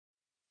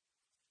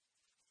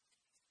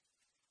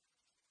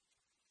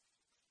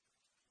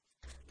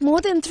More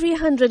than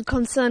 300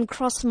 concerned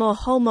Crossmoor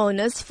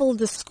homeowners filled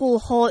the school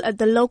hall at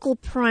the local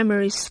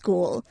primary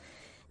school.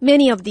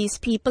 Many of these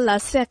people are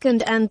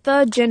second and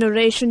third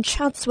generation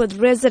Chatsworth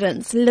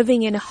residents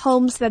living in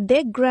homes that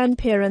their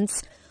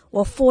grandparents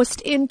were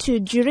forced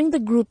into during the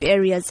Group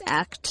Areas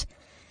Act.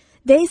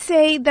 They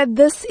say that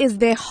this is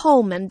their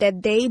home and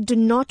that they do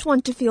not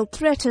want to feel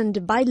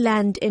threatened by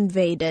land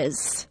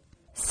invaders.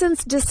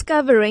 Since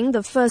discovering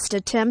the first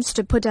attempts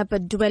to put up a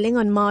dwelling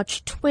on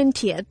March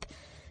 20th,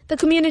 the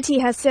community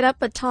has set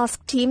up a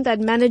task team that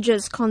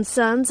manages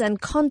concerns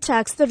and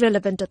contacts the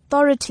relevant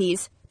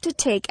authorities to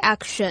take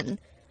action.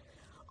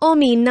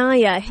 Omi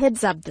Naya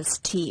heads up this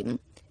team.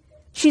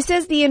 She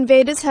says the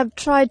invaders have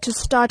tried to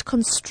start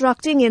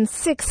constructing in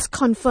 6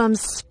 confirmed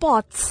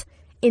spots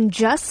in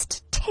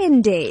just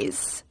 10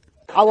 days.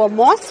 Our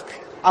mosque,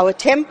 our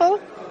temple,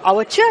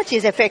 our church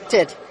is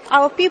affected.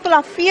 Our people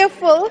are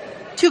fearful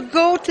to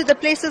go to the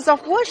places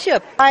of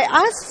worship. By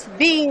us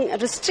being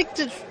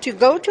restricted to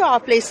go to our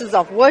places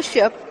of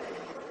worship,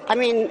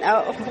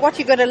 what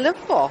you got to live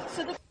for?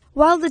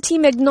 While the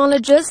team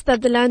acknowledges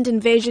that the Land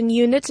Invasion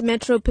Unit,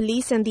 Metro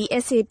Police and the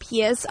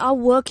SABC are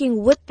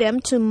working with them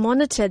to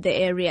monitor the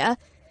area,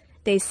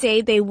 they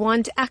say they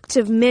want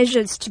active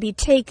measures to be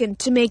taken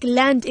to make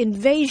land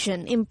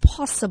invasion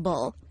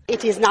impossible.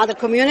 It is now the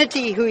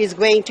community who is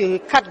going to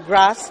cut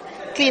grass,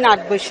 clean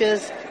out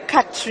bushes,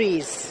 cut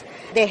trees.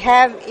 They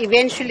have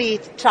eventually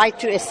tried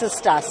to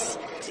assist us.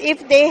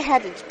 If they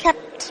had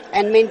kept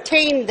and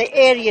maintained the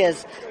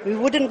areas, we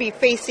wouldn't be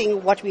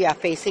facing what we are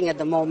facing at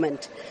the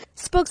moment.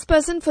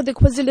 Spokesperson for the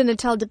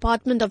KwaZulu-Natal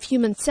Department of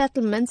Human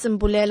Settlements,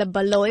 Mbulela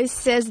Baloy,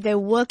 says they're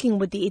working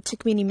with the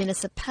eThekwini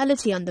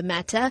municipality on the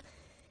matter,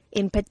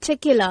 in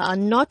particular are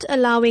not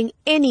allowing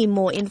any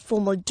more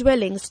informal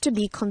dwellings to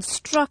be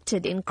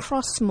constructed in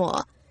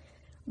Crossmoor.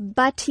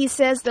 But he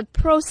says the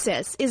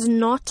process is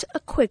not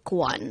a quick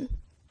one.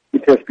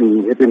 It has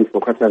been happening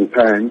for quite some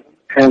time.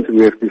 Hence,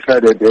 we have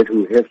decided that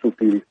we have to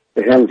be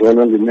hands-on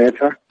on the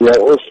matter. We are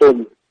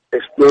also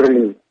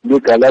exploring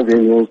legal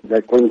avenues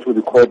like going to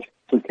the court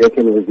to get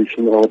an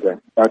eviction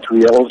order. But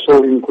we are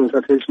also in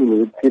consultation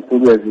with people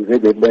who have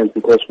invaded land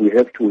because we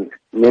have to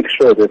make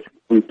sure that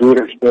we do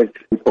respect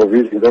the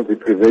provisions of the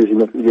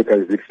Prevention of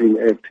Illegal Eviction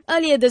Act.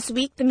 Earlier this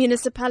week, the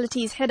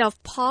municipality's head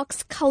of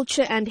Parks,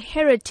 Culture and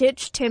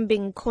Heritage,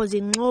 Tembing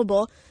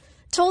Khozi-Ngobo,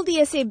 told the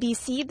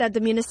SABC that the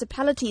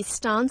municipality's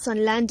stance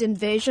on land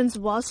invasions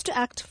was to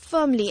act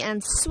firmly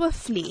and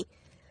swiftly.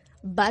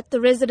 But the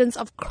residents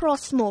of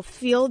Crossmoor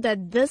feel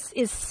that this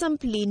is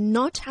simply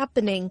not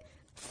happening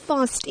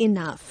fast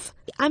enough.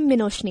 I'm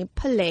Minoshni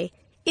Pillay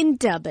in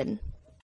Durban.